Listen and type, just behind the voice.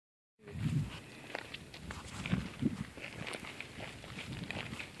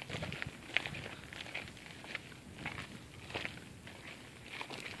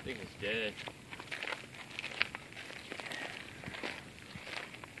It's dead.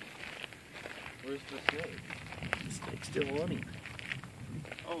 Where's the snake? The snake's still on him.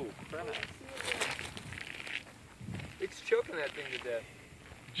 Oh crap. It's choking that thing to death.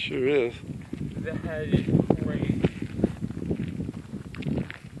 Sure is. That is crazy.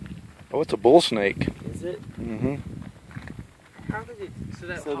 Oh, it's a bull snake. Is it? Mm-hmm. How did it?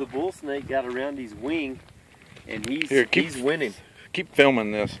 So the bull snake got around his wing, and he's winning. Keep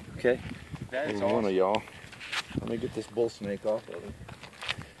filming this. Okay. That is One awesome. of y'all. Let me get this bull snake off of him.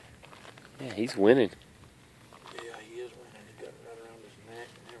 Yeah, he's winning. Yeah, he is winning. He got it right around his neck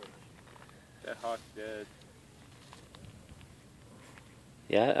and everything. That hawk's dead.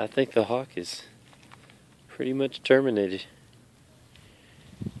 Yeah, I think the hawk is pretty much terminated.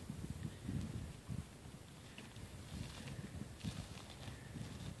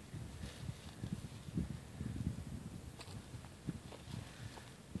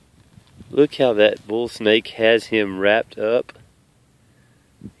 Look how that bull snake has him wrapped up.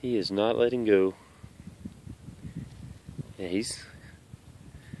 He is not letting go. Yeah, I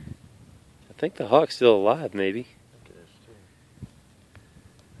think the hawk's still alive, maybe. Look at this too.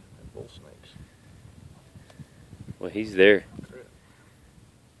 That bull snakes. Well, he's there.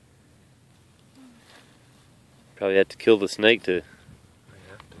 Probably have to kill the snake to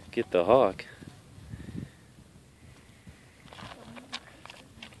get the hawk.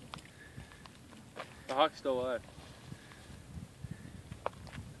 The hawk's still alive.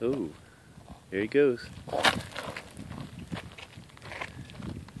 Oh, there he goes.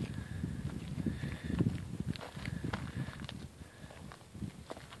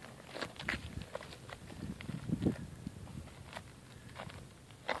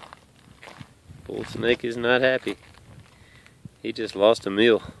 Bull snake is not happy. He just lost a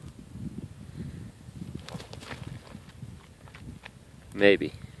meal.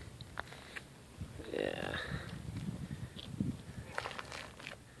 Maybe. Yeah.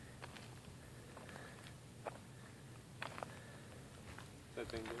 That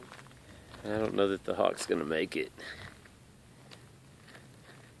thing good? I don't know that the hawk's gonna make it.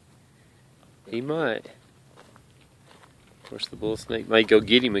 He might. Of course, the bull snake might go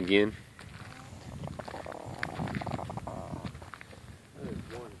get him again.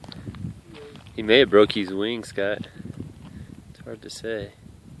 He may have broke his wing, Scott. It's hard to say.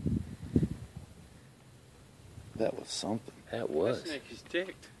 That was something. That was. That snake is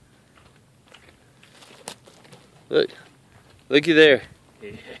ticked. Look. Looky there.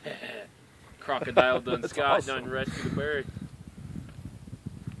 Yeah. Crocodile done That's Scott awesome. done rescue the bird.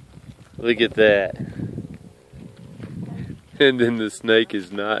 Look at that. And then the snake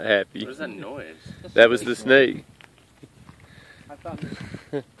is not happy. What is that noise? That was the snake. I thought.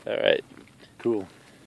 All right. Cool.